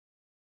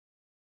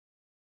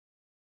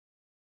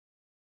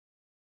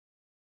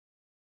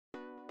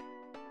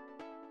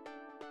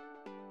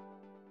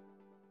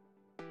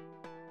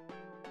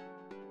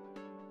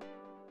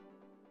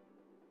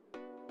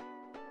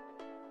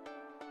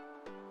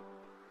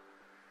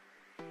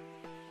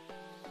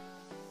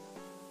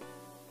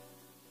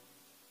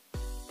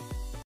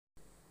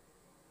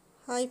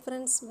Hi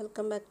friends,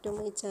 welcome back to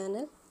my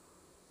channel.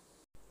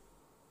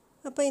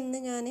 അപ്പോൾ ഇന്ന്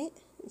ഞാൻ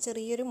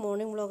ചെറിയൊരു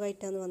മോർണിംഗ് വ്ലോഗ്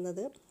ആയിട്ടാണ്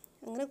വന്നത്.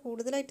 അങ്ങനെ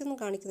കൂടുതലായിട്ടൊന്നും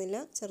കാണിക്കുന്നില്ല,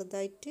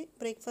 ചെറുതായിട്ട്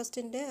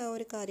ബ്രേക്ക്ഫാസ്റ്റിൻ്റെ ആ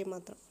ഒരു കാര്യം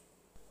മാത്രം.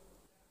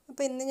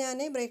 അപ്പോൾ ഇന്ന്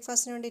ഞാൻ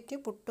ബ്രേക്ക്ഫാസ്റ്റിന്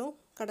വേണ്ടിയിട്ട് പുട്ടും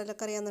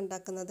കടലക്കറിയാണ്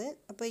ഉണ്ടാക്കുന്നത്.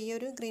 അപ്പോൾ ഈ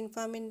ഒരു ഗ്രീൻ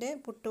ഫാമിൻ്റെ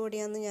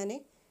പുട്ടുപൊടിയാണ് ഞാൻ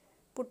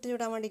പുട്ട്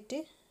ചുടാൻ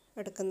വേണ്ടിയിട്ട്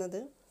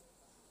എടുക്കുന്നത്.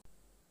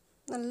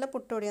 നല്ല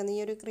പുട്ടുപൊടിയാണ് ഈ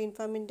ഒരു ഗ്രീൻ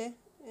ഫാമിൻ്റെ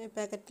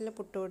പാക്കറ്റിലെ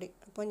പുട്ടുപൊടി.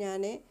 അപ്പോൾ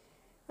ഞാൻ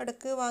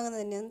ഇടയ്ക്ക്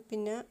വാങ്ങുന്നത് തന്നെയാണ്.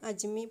 പിന്നെ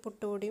അജ്മി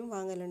പുട്ടുപൊടിയും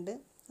വാങ്ങലുണ്ട്,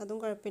 അതും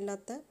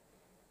കുഴപ്പമില്ലാത്ത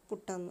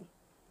പുട്ടാണ്.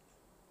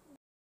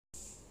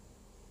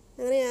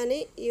 അങ്ങനെ ഞാൻ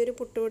ഈ ഒരു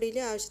പുട്ടുപൊടിയിൽ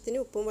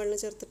ആവശ്യത്തിന് ഉപ്പും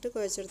വെള്ളം ചേർത്തിട്ട്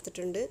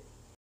കുഴച്ചെടുത്തിട്ടുണ്ട്.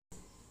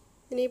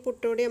 ഇനി ഈ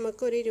പുട്ടുപൊടി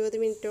നമുക്ക് ഒരു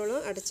 20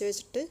 മിനിറ്റോളം അടച്ചു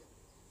വെച്ചിട്ട്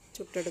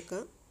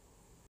ചുട്ടെടുക്കാം.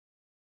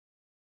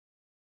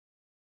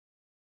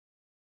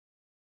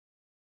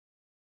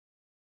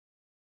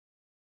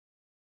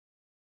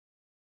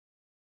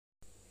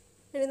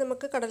 ഇനി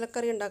നമുക്ക്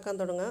കടലക്കറി ഉണ്ടാക്കാൻ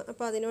തുടങ്ങാം.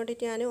 അപ്പോൾ അതിന്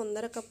വേണ്ടിയിട്ട് ഞാൻ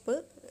 1.5 കപ്പ്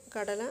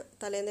കടല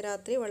തലേന്ന്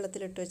രാത്രി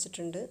വെള്ളത്തിലിട്ട്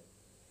വെച്ചിട്ടുണ്ട്.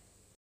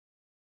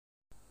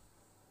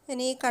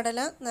 ഇനി ഈ കടല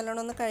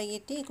നല്ലോണം ഒന്ന്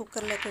കഴുകിയിട്ട് ഈ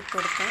കുക്കറിലേക്ക് ഇട്ട്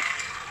കൊടുക്കാം.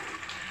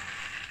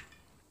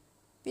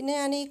 പിന്നെ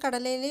ഞാൻ ഈ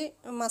കടലയിൽ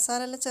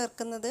മസാല എല്ലാം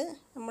ചേർക്കുന്നത്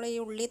നമ്മൾ ഈ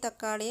ഉള്ളി,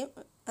 തക്കാളിയും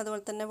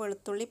അതുപോലെ തന്നെ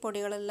വെളുത്തുള്ളി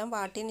പൊടികളെല്ലാം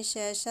വാട്ടിയതിന്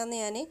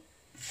ശേഷമാണ് ഞാൻ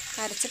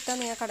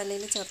അരച്ചിട്ടാണ് ഞാൻ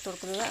കടലയിൽ ചേർത്ത്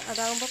കൊടുക്കുന്നത്.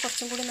 അതാകുമ്പോൾ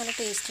കുറച്ചും കൂടി നല്ല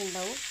ടേസ്റ്റ്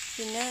ഉണ്ടാവും.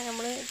 പിന്നെ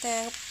നമ്മൾ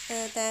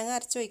തേങ്ങ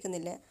അരച്ച്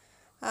വയ്ക്കുന്നില്ലേ,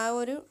 ആ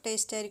ഒരു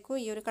ടേസ്റ്റ് ആയിരിക്കും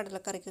ഈ ഒരു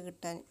കടലക്കറിക്ക്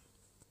കിട്ടാൻ.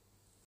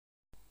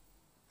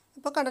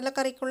 അപ്പോൾ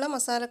കടലക്കറിക്കുള്ള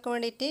മസാലയ്ക്ക്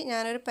വേണ്ടിയിട്ട്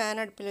ഞാനൊരു പാൻ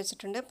അടുപ്പിൽ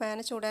വെച്ചിട്ടുണ്ട്. പാൻ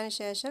ചൂടാന്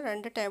ശേഷം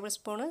 2 ടേബിൾ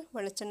സ്പൂൺ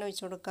വെളിച്ചെണ്ണ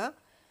ഒഴിച്ച് കൊടുക്കുക.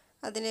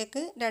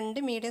 അതിലേക്ക്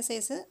 2 മീഡിയം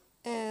സൈസ്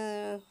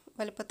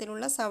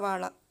വലുപ്പത്തിലുള്ള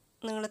സവാള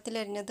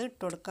നീളത്തിലരിഞ്ഞത്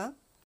ഇട്ട് കൊടുക്കുക.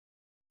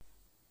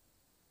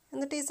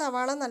 എന്നിട്ട് ഈ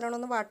സവാള നല്ലോണം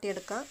ഒന്ന്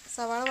വാട്ടിയെടുക്കുക.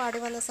 സവാള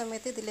വാടി വന്ന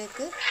സമയത്ത്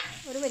ഇതിലേക്ക്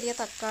ഒരു വലിയ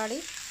തക്കാളി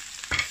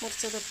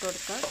മുറിച്ചത് ഇട്ട്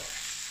കൊടുക്കുക.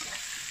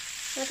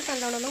 എന്നിട്ട്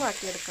നല്ലോണം ഒന്ന്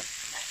വാട്ടിയെടുക്കുക.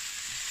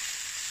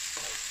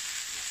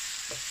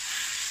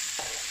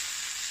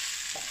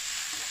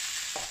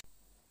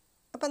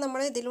 അപ്പോൾ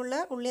നമ്മൾ ഇതിലുള്ള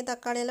ഉള്ളിയും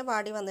തക്കാളിയെല്ലാം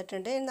വാടി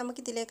വന്നിട്ടുണ്ട്. ഇനി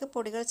നമുക്കിതിലേക്ക്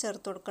പൊടികൾ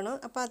ചേർത്ത് കൊടുക്കണം.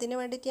 അപ്പോൾ അതിന്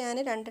വേണ്ടിയിട്ട് ഞാൻ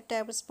 2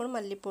 ടേബിൾ സ്പൂൺ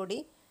മല്ലിപ്പൊടി,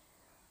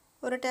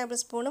 1 ടേബിൾ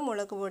സ്പൂൺ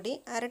മുളക് പൊടി,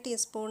 1/2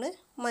 ടീസ്പൂണ്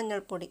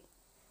മഞ്ഞൾപ്പൊടി,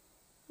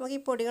 നമുക്ക്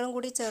ഈ പൊടികളും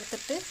കൂടി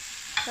ചേർത്തിട്ട്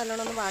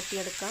നല്ലോണം ഒന്ന്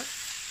വാട്ടിയെടുക്കാം.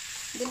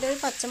 ഇതിൻ്റെ ഒരു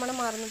പച്ചമണം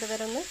മാറുന്നത്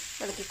വരെ ഒന്ന്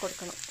ഇളക്കി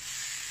കൊടുക്കണം.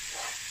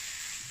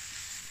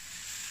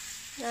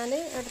 ഞാൻ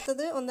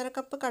എടുത്തത് 1.5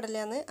 കപ്പ്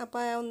കടലയാണ്.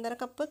 അപ്പോൾ ആ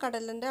 1.5 കപ്പ്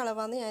കടലിൻ്റെ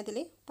അളവാണ് ഞാൻ ഇതിൽ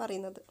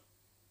പറയുന്നത്.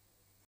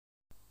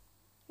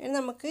 ഇനി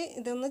നമുക്ക്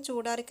ഇതൊന്ന്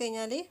ചൂടാറി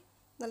കഴിഞ്ഞാൽ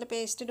നല്ല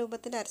പേസ്റ്റ്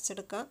രൂപത്തിൽ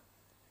അരച്ചെടുക്കാം.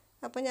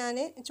 അപ്പോൾ ഞാൻ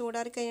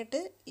ചൂടാറി കഴിഞ്ഞിട്ട്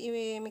ഈ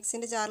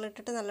മിക്സിൻ്റെ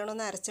ജാറിലിട്ടിട്ട് നല്ലോണം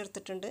ഒന്ന്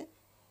അരച്ചെടുത്തിട്ടുണ്ട്.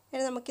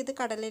 ഇനി നമുക്കിത്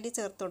കടലയിൽ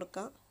ചേർത്ത്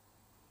കൊടുക്കാം.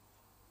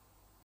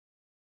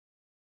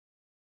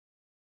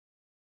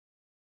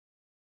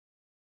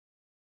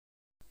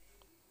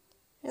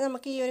 ഇനി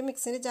നമുക്ക് ഈ ഒരു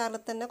മിക്സിൻ്റെ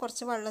ജാറിൽ തന്നെ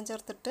കുറച്ച് വെള്ളം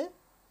ചേർത്തിട്ട്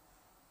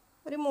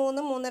ഒരു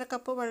 3-3.5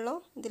 കപ്പ് വെള്ളം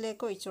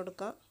ഇതിലേക്ക് ഒഴിച്ചു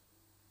കൊടുക്കാം.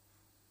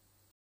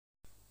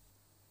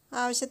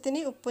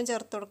 ആവശ്യത്തിന് ഉപ്പും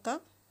ചേർത്ത് കൊടുക്കാം.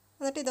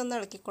 എന്നിട്ട് ഇതൊന്ന്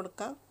ഇളക്കി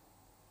കൊടുക്കാം.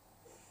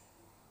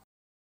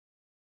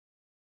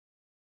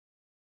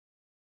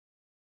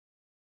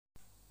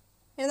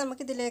 ഇനി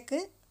നമുക്കിതിലേക്ക്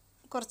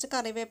കുറച്ച്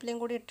കറിവേപ്പിലയും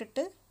കൂടി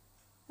ഇട്ടിട്ട്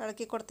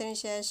ഇളക്കി കൊടുത്തതിന്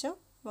ശേഷം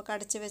നമുക്ക്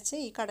അടച്ച് വെച്ച്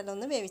ഈ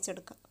കടലൊന്ന്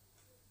വേവിച്ചെടുക്കാം.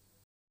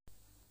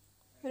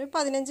 ഒരു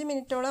 15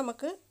 മിനിറ്റോളം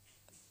നമുക്ക്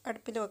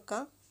അടുപ്പിൽ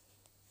വെക്കാം.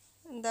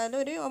 എന്തായാലും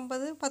ഒരു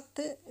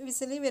 9-10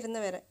 വിസിൽ വരുന്ന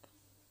വരെ.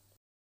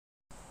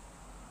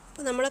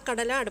 അപ്പോൾ നമ്മളെ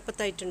കടല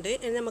അടുപ്പത്തായിട്ടുണ്ട്.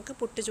 ഇനി നമുക്ക്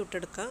പുട്ട്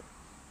ചുട്ടെടുക്കാം.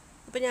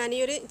 അപ്പോൾ ഞാൻ ഈ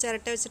ഒരു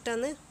ചിരട്ട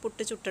വെച്ചിട്ടാണ്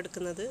പുട്ട്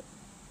ചുട്ടെടുക്കുന്നത്.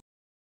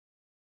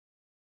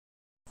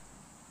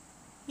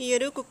 ഈ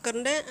ഒരു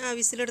കുക്കറിൻ്റെ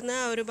വിസിലിടുന്ന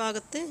ആ ഒരു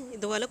ഭാഗത്ത്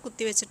ഇതുപോലെ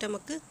കുത്തി വെച്ചിട്ട്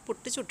നമുക്ക്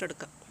പുട്ട്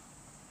ചുട്ടെടുക്കാം.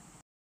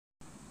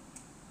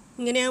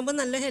 ഇങ്ങനെയാകുമ്പോൾ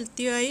നല്ല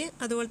ഹെൽത്തിയായി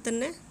അതുപോലെ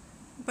തന്നെ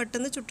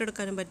പെട്ടെന്ന്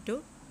ചുട്ടെടുക്കാനും പറ്റും.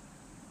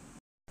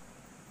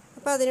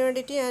 അപ്പോൾ അതിന്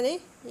വേണ്ടിയിട്ട് ഞാൻ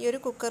ഈ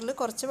ഒരു കുക്കറിൽ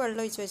കുറച്ച്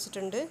വെള്ളം ഒഴിച്ച്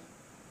വെച്ചിട്ടുണ്ട്.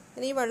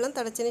 ഇനി ഈ വെള്ളം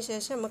തിളച്ചതിന്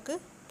ശേഷം നമുക്ക്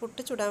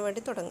പുട്ട് ചുടാൻ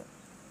വേണ്ടി തുടങ്ങാം.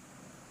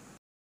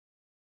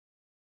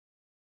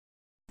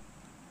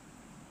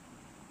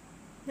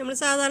 നമ്മൾ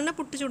സാധാരണ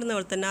പുട്ട് ചുടുന്ന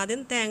പോലെ തന്നെ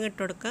ആദ്യം തേങ്ങ ഇട്ട്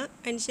കൊടുക്കുക.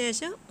 അതിന്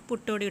ശേഷം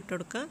പുട്ടുപൊടി ഇട്ട്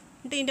കൊടുക്കുക.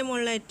 എന്നിട്ട് ഇതിൻ്റെ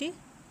മുകളിലായിട്ട്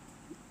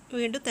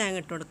വീണ്ടും തേങ്ങ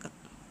ഇട്ട് കൊടുക്കുക.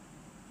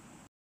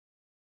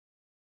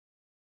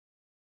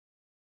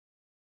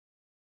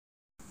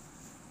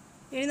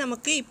 ഇനി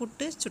നമുക്ക് ഈ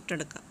പുട്ട്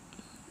ചുട്ടെടുക്കാം.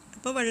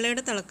 അപ്പോൾ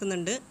വെള്ളയുടെ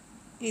തിളക്കുന്നുണ്ട്.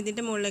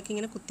 ഇതിൻ്റെ മുകളിലേക്ക്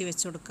ഇങ്ങനെ കുത്തി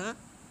വെച്ച് കൊടുക്കുക.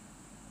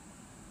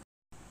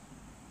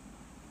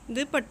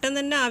 ഇത് പെട്ടെന്ന്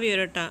തന്നെ ആവി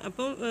വരും കേട്ടോ.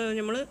 അപ്പം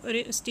നമ്മൾ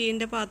ഒരു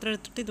സ്റ്റീലിൻ്റെ പാത്രം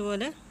എടുത്തിട്ട്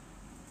ഇതുപോലെ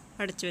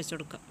അടച്ചു വെച്ച്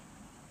കൊടുക്കുക.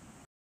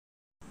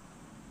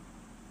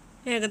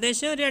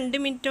 ഏകദേശം ഒരു 2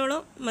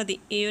 മിനിറ്റോളം മതി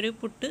ഈ ഒരു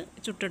പുട്ട്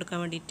ചുട്ടെടുക്കാൻ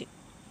വേണ്ടിയിട്ട്.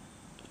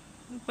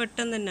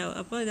 പെട്ടെന്ന് തന്നെ ആവും.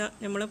 അപ്പോൾ ഇതാ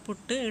നമ്മളെ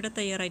പുട്ട് ഇവിടെ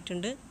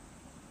തയ്യാറായിട്ടുണ്ട്.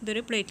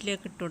 ഇതൊരു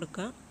പ്ലേറ്റിലേക്ക് ഇട്ട്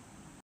കൊടുക്കുക.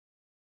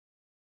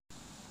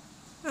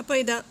 അപ്പോൾ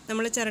ഇതാ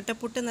നമ്മൾ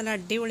ചിരട്ടപ്പുട്ട് നല്ല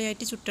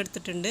അടിപൊളിയായിട്ട്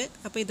ചുട്ടെടുത്തിട്ടുണ്ട്.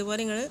 അപ്പോൾ ഇതുപോലെ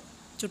നിങ്ങൾ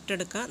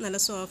ചുട്ടെടുക്കുക. നല്ല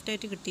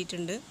സോഫ്റ്റായിട്ട്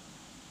കിട്ടിയിട്ടുണ്ട്.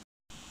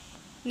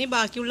 ഇനി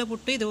ബാക്കിയുള്ള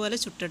പുട്ട് ഇതുപോലെ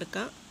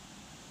ചുട്ടെടുക്കുക.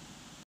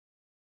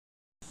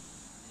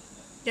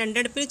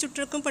 2 അടുപ്പിൽ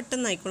ചുട്ടെടുക്കും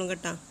പെട്ടെന്ന് ആയിക്കോളും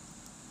കേട്ടോ.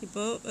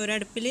 ഇപ്പോൾ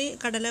ഒരടുപ്പിൽ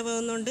കടല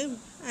വേകുന്നതുകൊണ്ട്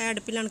ആ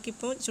അടുപ്പിൽ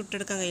എനിക്കിപ്പോൾ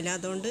ചുട്ടെടുക്കാൻ കഴിയില്ല.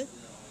 അതുകൊണ്ട്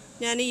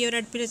ഞാൻ ഈ ഒരു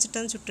അടുപ്പിൽ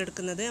വെച്ചിട്ടാണ്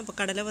ചുട്ടെടുക്കുന്നത്. അപ്പോൾ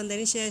കടല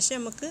വെന്തതിന് ശേഷം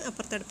നമുക്ക്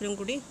അപ്പുറത്തെ അടുപ്പിലും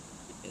കൂടി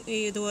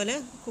ഇതുപോലെ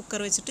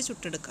കുക്കർ വെച്ചിട്ട്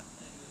ചുട്ടെടുക്കാം.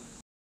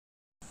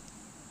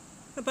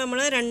 അപ്പോൾ നമ്മൾ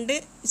 2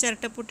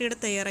 ചിരട്ടപ്പുട്ടിയുടെ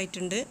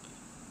തയ്യാറായിട്ടുണ്ട്.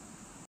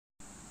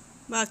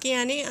 ബാക്കി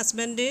ഞാൻ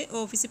ഹസ്ബൻഡ്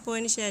ഓഫീസിൽ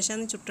പോയതിന്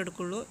ശേഷമാണ്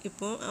ചുട്ടെടുക്കുള്ളൂ.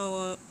 ഇപ്പോൾ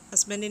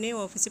ഹസ്ബൻഡിന്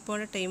ഓഫീസിൽ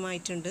പോകേണ്ട ടൈം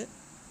ആയിട്ടുണ്ട്.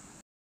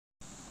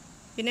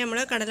 പിന്നെ നമ്മൾ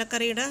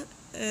കടലക്കറിയുടെ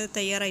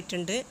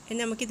തയ്യാറായിട്ടുണ്ട്. ഇനി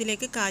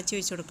നമുക്കിതിലേക്ക് കാച്ചി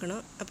വെച്ച് കൊടുക്കണം.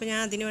 അപ്പോൾ ഞാൻ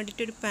അതിന്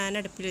വേണ്ടിയിട്ടൊരു പാൻ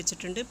അടുപ്പിൽ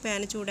വെച്ചിട്ടുണ്ട്.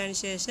 പാൻ ചൂടായതിന്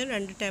ശേഷം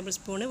 2 ടേബിൾ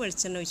സ്പൂൺ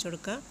വെളിച്ചെണ്ണ ഒഴിച്ച്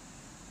കൊടുക്കുക.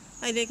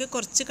 അതിലേക്ക്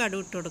കുറച്ച്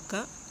കടുക് ഇട്ട്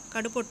കൊടുക്കുക.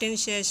 കടുക്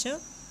പൊട്ടിയതിന് ശേഷം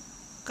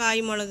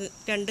കായ്മുളക്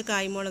 2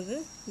 കായ്മുളക്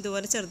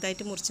ഇതുപോലെ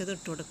ചെറുതായിട്ട് മുറിച്ചത്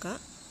ഇട്ട് കൊടുക്കുക.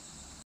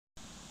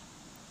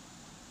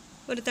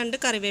 ഒരു തണ്ട്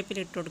കറിവേപ്പില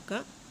ഇട്ട് കൊടുക്കുക.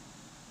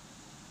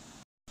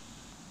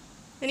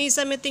 ഇനി ഈ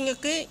സമയത്ത്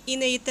നിങ്ങൾക്ക് ഈ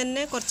നെയ്യിൽ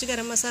തന്നെ കുറച്ച്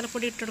ഗരം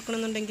മസാലപ്പൊടി ഇട്ട്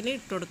കൊടുക്കണമെന്നുണ്ടെങ്കിൽ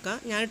ഇട്ട് കൊടുക്കുക.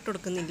 ഞാൻ ഇട്ട്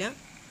കൊടുക്കുന്നില്ല.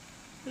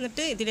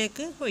 എന്നിട്ട്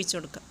ഇതിലേക്ക് ഒഴിച്ചു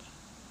കൊടുക്കുക.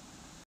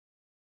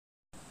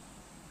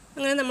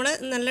 അങ്ങനെ നമ്മൾ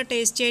നല്ല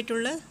ടേസ്റ്റി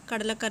ആയിട്ടുള്ള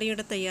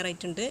കടലക്കറിയുടെ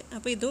തയ്യാറായിട്ടുണ്ട്.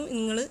 അപ്പോൾ ഇതും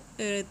നിങ്ങൾ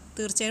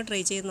തീർച്ചയായും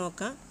ട്രൈ ചെയ്ത്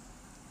നോക്കാം.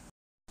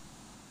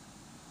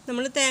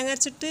 നമ്മൾ തേങ്ങ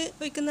അരച്ചിട്ട്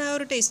ഒഴിക്കുന്ന ആ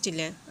ഒരു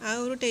ടേസ്റ്റില്ലേ, ആ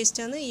ഒരു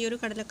ടേസ്റ്റാണ് ഈ ഒരു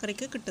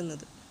കടലക്കറിക്ക്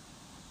കിട്ടുന്നത്.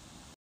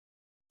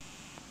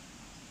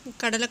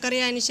 കടലക്കറി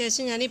ആയതിന്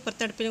ശേഷം ഞാൻ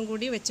ഇപ്പുറത്തെ അടുപ്പിലും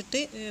കൂടി വെച്ചിട്ട്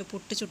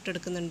പുട്ട്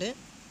ചുട്ടെടുക്കുന്നുണ്ട്.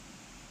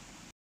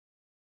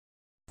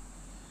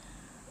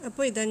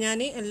 അപ്പോൾ ഇതാ ഞാൻ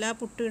എല്ലാ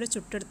പുട്ടും ഇവിടെ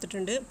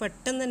ചുട്ടെടുത്തിട്ടുണ്ട്.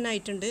 പെട്ടെന്ന് തന്നെ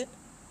ആയിട്ടുണ്ട്.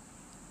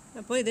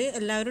 അപ്പോൾ ഇത്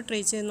എല്ലാവരും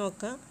ട്രൈ ചെയ്ത്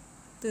നോക്കുക.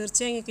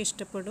 തീർച്ചയായും നിങ്ങൾക്ക്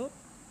ഇഷ്ടപ്പെടും.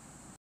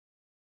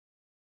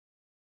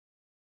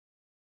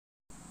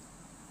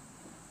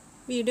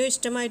 വീഡിയോ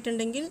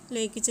ഇഷ്ടമായിട്ടുണ്ടെങ്കിൽ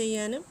ലൈക്ക്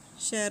ചെയ്യാനും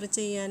ഷെയർ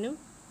ചെയ്യാനും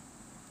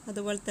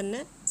അതുപോലെ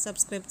തന്നെ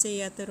സബ്സ്ക്രൈബ്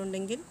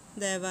ചെയ്യാത്തവരുണ്ടെങ്കിൽ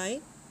ദയവായി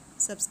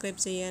സബ്സ്ക്രൈബ്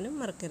ചെയ്യാനും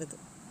മറക്കരുത്.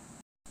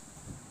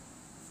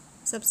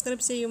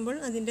 സബ്സ്ക്രൈബ് ചെയ്യുമ്പോൾ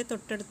അതിൻ്റെ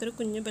തൊട്ടടുത്തൊരു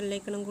കുഞ്ഞു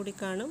ബെല്ലൈക്കണും കൂടി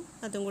കാണും.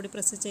 അതും കൂടി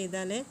പ്രസ്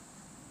ചെയ്താലേ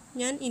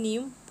ഞാൻ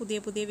ഇനിയും പുതിയ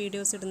പുതിയ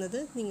വീഡിയോസ് ഇടുന്നത്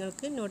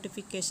നിങ്ങൾക്ക്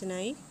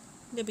നോട്ടിഫിക്കേഷനായി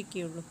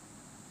ലഭിക്കുകയുള്ളൂ.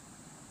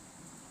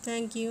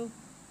 Thank you.